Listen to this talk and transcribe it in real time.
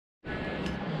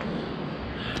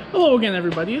Hello again,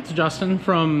 everybody. It's Justin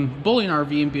from Bullyan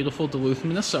RV in beautiful Duluth,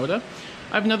 Minnesota.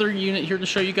 I have another unit here to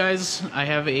show you guys. I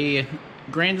have a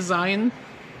Grand Design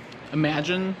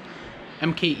Imagine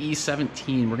MKE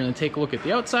 17. We're going to take a look at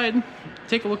the outside,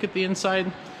 take a look at the inside,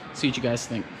 see what you guys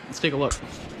think. Let's take a look.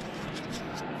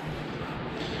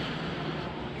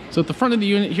 So at the front of the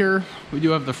unit here, we do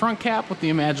have the front cap with the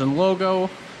Imagine logo.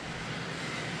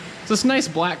 It's this nice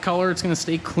black color. It's going to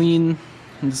stay clean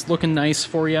and it's looking nice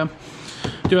for you.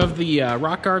 Do have the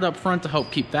rock guard up front to help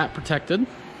keep that protected.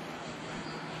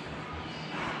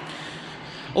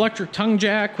 Electric tongue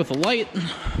jack with a light.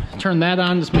 Turn that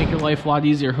on, just make your life a lot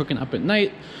easier hooking up at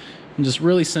night. And just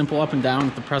really simple up and down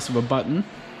at the press of a button.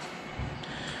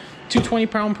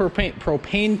 220-pound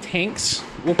propane tanks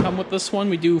will come with this one.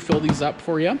 We do fill these up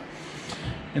for you.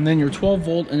 And then your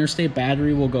 12-volt interstate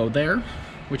battery will go there,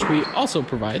 which we also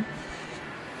provide.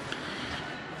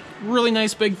 Really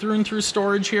nice big through and through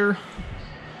storage here.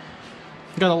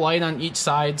 Got a light on each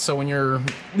side, so when you're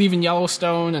leaving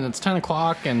Yellowstone and it's 10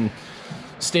 o'clock and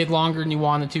stayed longer than you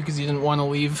wanted to because you didn't want to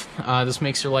leave, this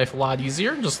makes your life a lot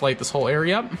easier. Just light this whole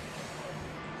area up.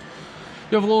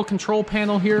 You have a little control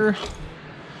panel here,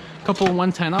 a couple of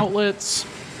 110 outlets,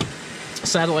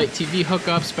 satellite TV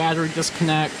hookups, battery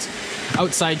disconnect,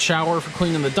 outside shower for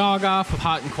cleaning the dog off with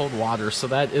hot and cold water, so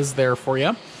that is there for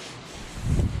you.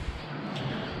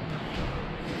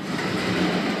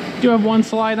 You have one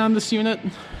slide on this unit.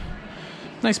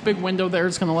 Nice big window there.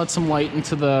 It's going to let some light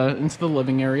into the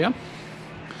living area.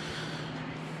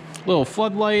 Little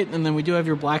floodlight, and then we do have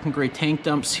your black and gray tank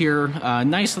dumps here.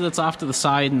 Nice that it's off to the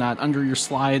side, not under your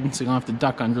slide, so you don't have to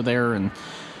duck under there and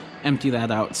empty that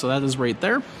out. So that is right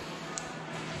there.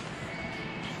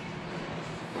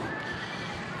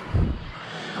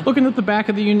 Looking at the back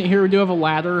of the unit here, we do have a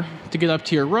ladder to get up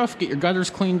to your roof, get your gutters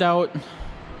cleaned out.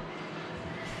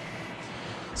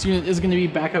 This unit is going to be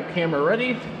backup camera ready.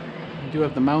 You do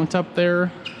have the mount up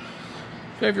there.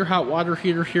 You have your hot water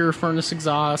heater here, furnace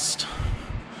exhaust.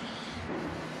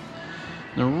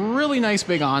 And a really nice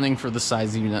big awning for this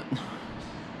size unit.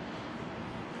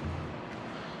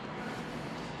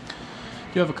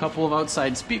 You have a couple of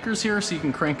outside speakers here, so you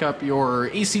can crank up your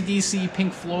AC/DC,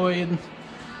 Pink Floyd,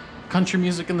 country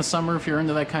music in the summer if you're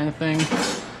into that kind of thing.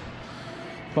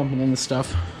 Bumping into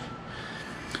stuff.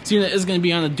 This unit is going to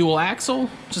be on a dual axle,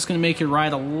 just going to make your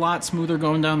ride a lot smoother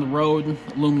going down the road.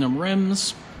 Aluminum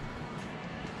rims.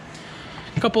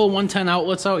 A couple of 110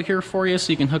 outlets out here for you,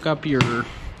 so you can hook up your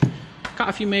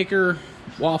coffee maker,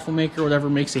 waffle maker, whatever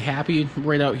makes you happy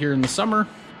right out here in the summer.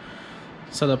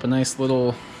 Set up a nice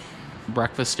little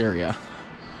breakfast area.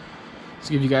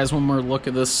 Let's give you guys one more look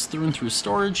at this through and through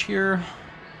storage here.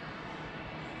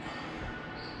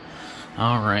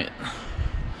 Alright,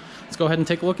 let's go ahead and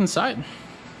take a look inside.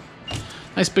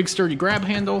 Nice big sturdy grab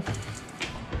handle.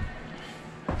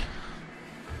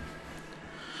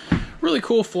 Really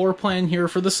cool floor plan here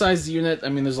for this size unit. I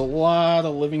mean, there's a lot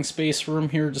of living space room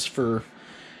here just for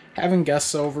having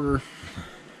guests over.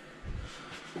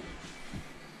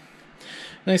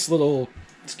 Nice little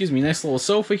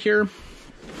sofa here.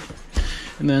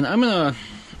 And then I'm gonna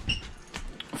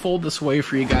fold this away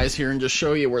for you guys here and just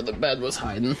show you where the bed was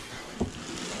hiding.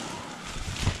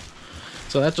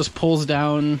 So that just pulls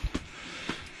down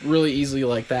really easily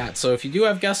like that. So if you do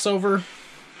have guests over,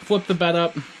 flip the bed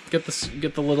up, get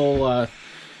the little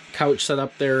couch set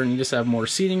up there, and you just have more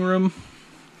seating room.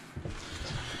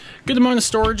 Good amount of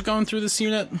storage going through this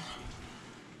unit.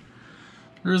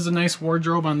 There's a nice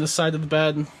wardrobe on this side of the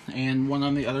bed and one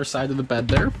on the other side of the bed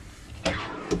there.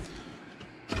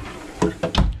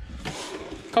 A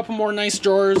couple more nice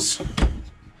drawers.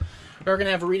 We're going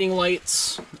to have reading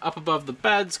lights up above the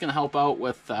bed. It's going to help out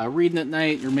with reading at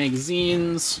night, your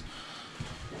magazines.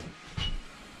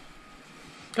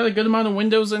 Got a good amount of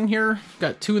windows in here.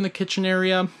 Got 2 in the kitchen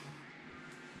area.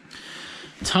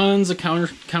 Tons of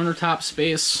countertop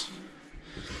space.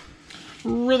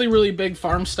 Really, really big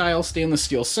farm-style stainless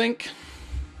steel sink.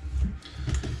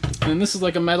 And this is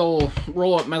like a metal,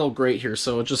 roll-up metal grate here,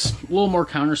 so just a little more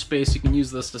counter space. You can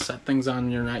use this to set things on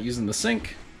when you're not using the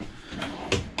sink.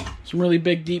 Some really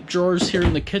big deep drawers here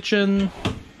in the kitchen.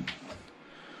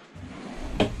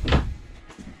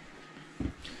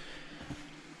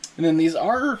 And then these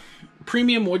are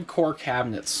premium wood core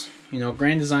cabinets. You know,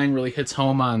 Grand Design really hits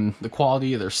home on the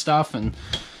quality of their stuff, and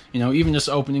you know, even just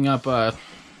opening up a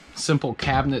simple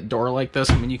cabinet door like this,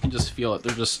 I mean, you can just feel it.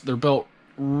 They're built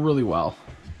really well.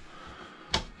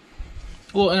 A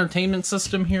little entertainment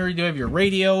system here. You do have your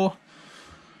radio.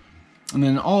 And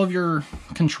then all of your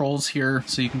controls here,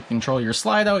 so you can control your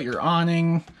slide out, your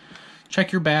awning,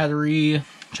 check your battery,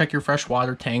 check your fresh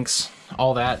water tanks.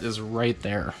 All that is right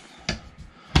there.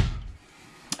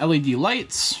 LED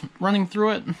lights running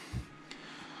through it.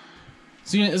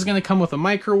 This unit is going to come with a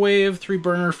microwave,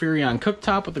 3-burner Furrion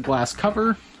cooktop with a glass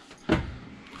cover.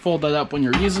 Fold that up when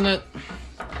you're using it,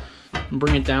 and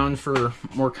bring it down for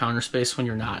more counter space when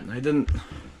you're not. And I didn't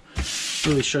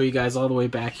really show you guys all the way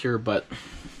back here, but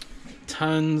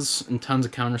tons and tons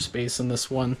of counter space in this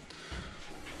one.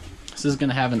 This is going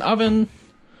to have an oven,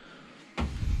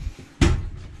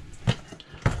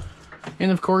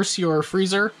 and of course your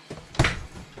freezer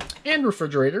and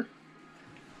refrigerator.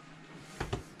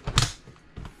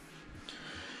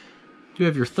 You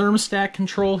have your thermostat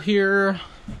control here.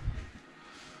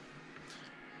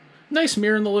 Nice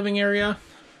mirror in the living area.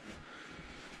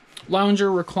 Lounger,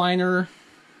 recliner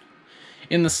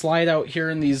in the slide out here,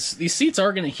 and these seats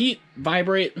are going to heat,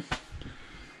 vibrate.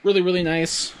 Really, really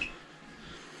nice.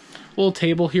 Little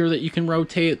table here that you can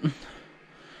rotate.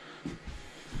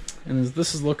 And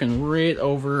this is looking right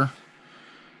over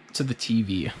to the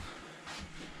TV.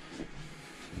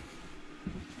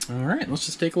 Alright, let's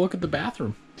just take a look at the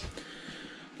bathroom.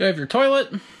 You have your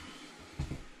toilet,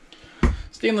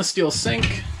 stainless steel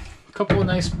sink, a couple of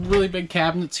nice, really big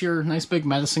cabinets here, nice big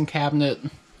medicine cabinet.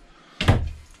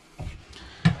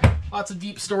 Lots of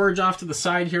deep storage off to the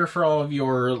side here for all of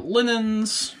your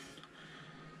linens,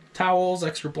 towels,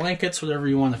 extra blankets, whatever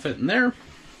you want to fit in there.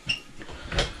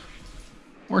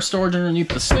 More storage underneath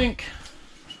the sink.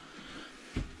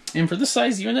 And for this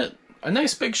size unit, a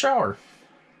nice big shower.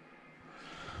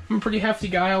 I'm a pretty hefty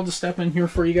guy. I'll just step in here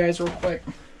for you guys real quick.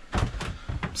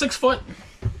 6 foot.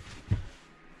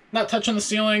 Not touching the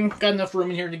ceiling. Got enough room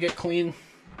in here to get clean.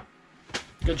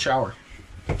 Good shower.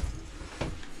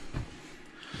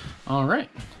 Alright.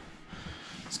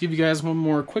 Let's give you guys one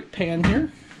more quick pan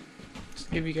here. Just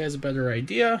to give you guys a better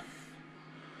idea.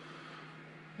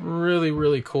 Really,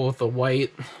 really cool with the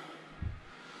white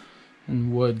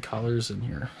and wood colors in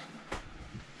here.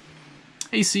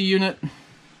 AC unit.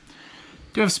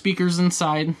 Do have speakers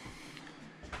inside.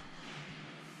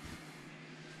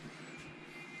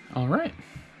 Alright.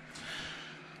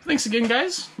 Thanks again,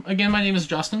 guys. Again, my name is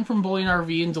Justin from Bullyan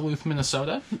RV in Duluth,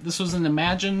 Minnesota. This was an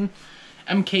Imagine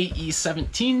MKE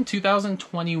 17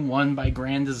 2021 by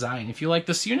Grand Design. If you like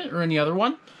this unit or any other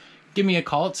one, give me a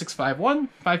call at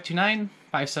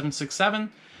 651-529-5767.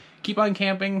 Keep on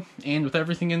camping, and with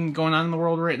everything going on in the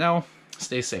world right now,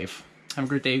 stay safe. Have a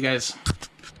great day, you guys.